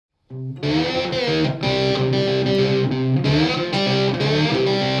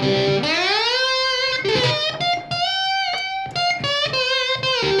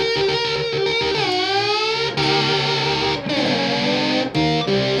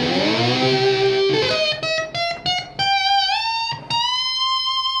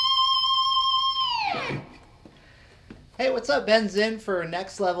Hey, what's up? Ben Zinn for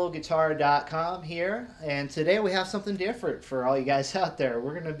nextlevelguitar.com here, and today we have something different for all you guys out there.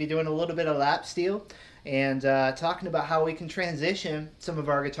 We're going to be doing a little bit of lap steel and talking about how we can transition some of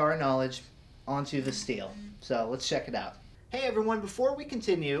our guitar knowledge onto the steel. So let's check it out. Hey everyone, before we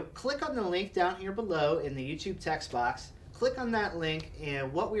continue, click on the link down here below in the YouTube text box. Click on that link,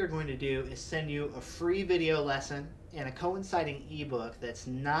 and what we are going to do is send you a free video lesson and a coinciding ebook that's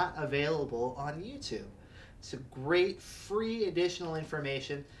not available on YouTube. It's a great free additional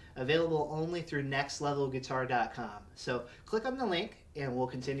information available only through nextlevelguitar.com. So click on the link and we'll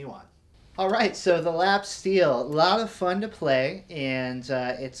continue on. Alright, so the lap steel, a lot of fun to play, and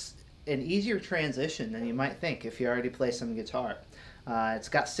it's an easier transition than you might think if you already play some guitar. It's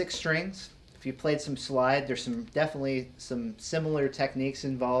got 6 strings. If you played some slide, there's definitely some similar techniques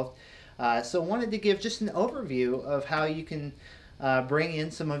involved. So I wanted to give just an overview of how you can bring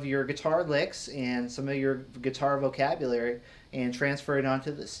in some of your guitar licks and some of your guitar vocabulary and transfer it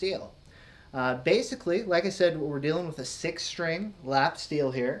onto the steel. Basically, like I said, we're dealing with a 6-string lap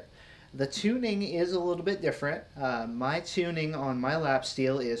steel here. The tuning is a little bit different. My tuning on my lap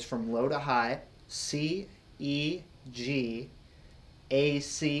steel is from low to high, C, E, G, A,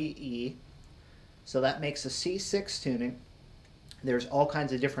 C, E. So that makes a C6 tuning. There's all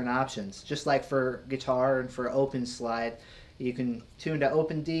kinds of different options. Just like for guitar and for open slide, you can tune to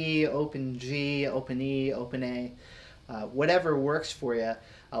open D, open G, open E, open A, whatever works for you.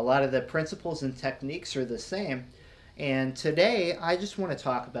 A lot of the principles and techniques are the same. And today, I just want to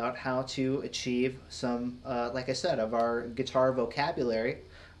talk about how to achieve some, like I said, of our guitar vocabulary,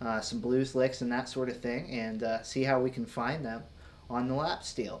 some blues licks and that sort of thing, and see how we can find them on the lap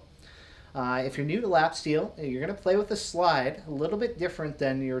steel. If you're new to lap steel, you're going to play with a slide, a little bit different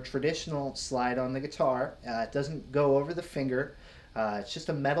than your traditional slide on the guitar. It doesn't go over the finger. It's just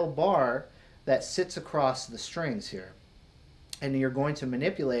a metal bar that sits across the strings here. And you're going to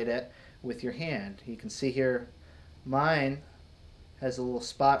manipulate it with your hand. You can see here, mine has a little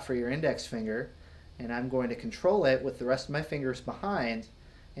spot for your index finger, and I'm going to control it with the rest of my fingers behind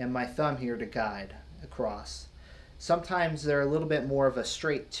and my thumb here to guide across. Sometimes they're a little bit more of a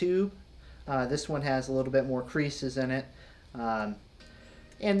straight tube. This one has a little bit more creases in it, and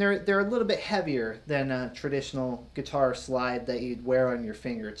they're a little bit heavier than a traditional guitar slide that you'd wear on your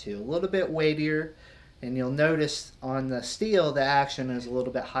finger too. A little bit weightier, and you'll notice on the steel the action is a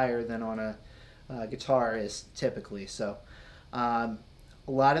little bit higher than on a guitar is typically. So a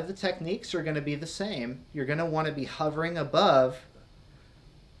lot of the techniques are going to be the same. You're going to want to be hovering above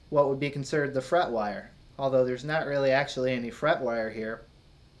what would be considered the fret wire, although there's not really actually any fret wire here.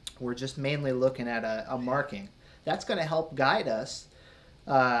 We're just mainly looking at a marking. That's going to help guide us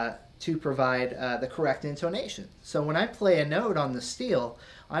to provide the correct intonation. So when I play a note on the steel,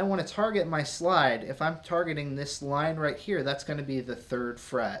 I want to target my slide. If I'm targeting this line right here, that's going to be the 3rd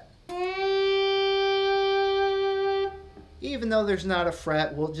fret. Even though there's not a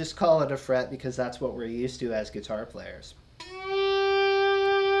fret, we'll just call it a fret because that's what we're used to as guitar players.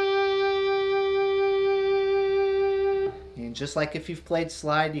 And just like if you've played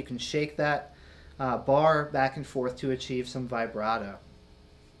slide, you can shake that bar back and forth to achieve some vibrato.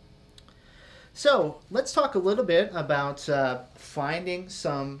 So let's talk a little bit about finding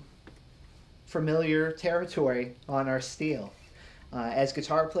some familiar territory on our steel. As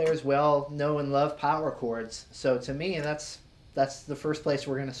guitar players, we all know and love power chords. So to me, that's the first place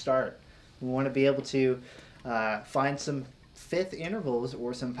we're going to start. We want to be able to find some 5th intervals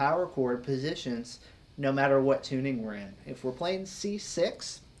or some power chord positions no matter what tuning we're in. If we're playing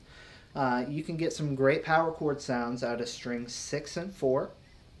C6, you can get some great power chord sounds out of strings 6 and 4.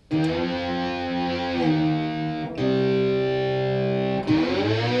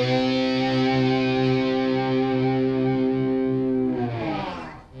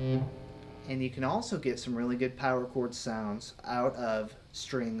 And you can also get some really good power chord sounds out of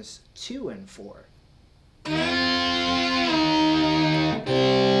strings 2 and 4.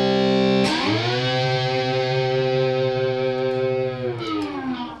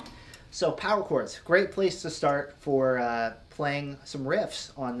 So power chords, great place to start for playing some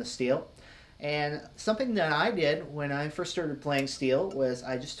riffs on the steel. And something that I did when I first started playing steel was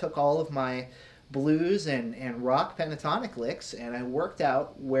I just took all of my blues and rock pentatonic licks and I worked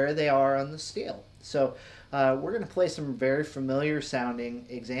out where they are on the steel. So we're going to play some very familiar sounding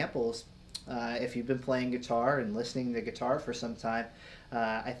examples. If you've been playing guitar and listening to guitar for some time,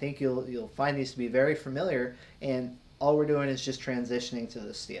 I think you'll find these to be very familiar, and all we're doing is just transitioning to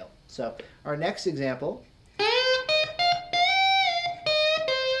the steel. So our next example.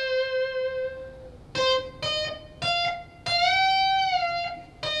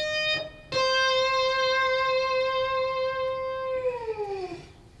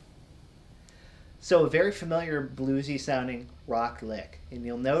 So a very familiar bluesy sounding rock lick, and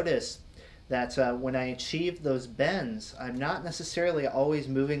you'll notice that when I achieve those bends, I'm not necessarily always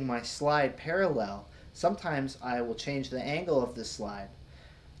moving my slide parallel. Sometimes I will change the angle of the slide.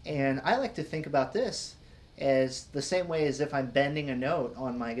 And I like to think about this as the same way as if I'm bending a note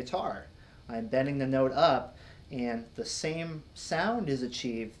on my guitar. I'm bending the note up, and the same sound is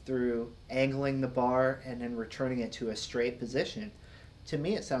achieved through angling the bar and then returning it to a straight position. To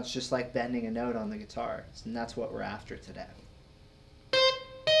me, it sounds just like bending a note on the guitar, and that's what we're after today.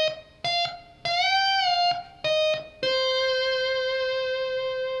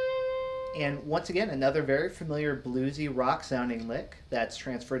 And once again, another very familiar bluesy rock sounding lick that's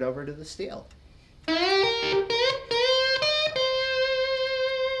transferred over to the steel.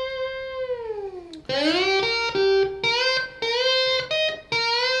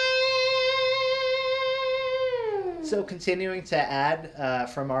 So continuing to add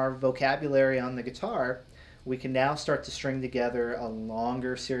from our vocabulary on the guitar, we can now start to string together a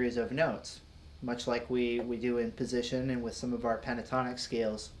longer series of notes, much like we do in position and with some of our pentatonic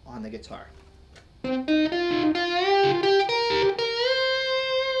scales on the guitar.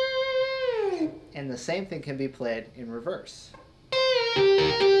 And the same thing can be played in reverse.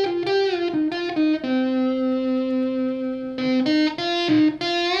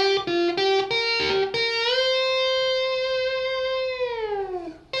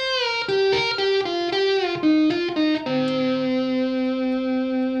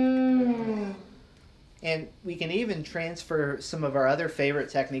 And we can even transfer some of our other favorite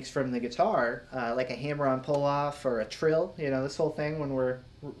techniques from the guitar, like a hammer-on pull-off or a trill. You know, this whole thing when we're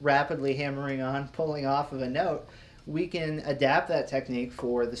rapidly hammering on, pulling off of a note, we can adapt that technique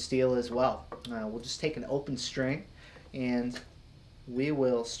for the steel as well. We'll just take an open string, and we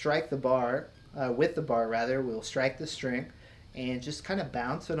will strike the bar, with the bar rather, we'll strike the string, and just kind of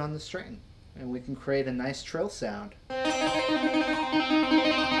bounce it on the string. And we can create a nice trill sound.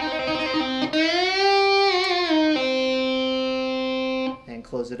 And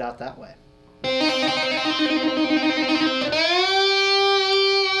close it out that way.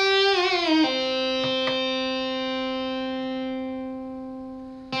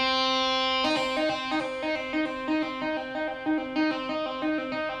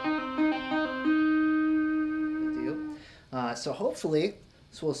 So hopefully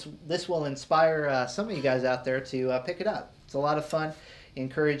this will inspire some of you guys out there to pick it up. It's a lot of fun.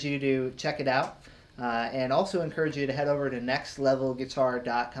 Encourage you to check it out. And also encourage you to head over to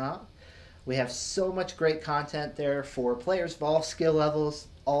nextlevelguitar.com. We have so much great content there for players of all skill levels,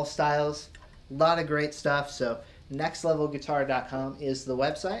 all styles, a lot of great stuff. So nextlevelguitar.com is the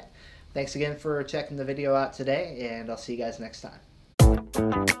website. Thanks again for checking the video out today, and I'll see you guys next time.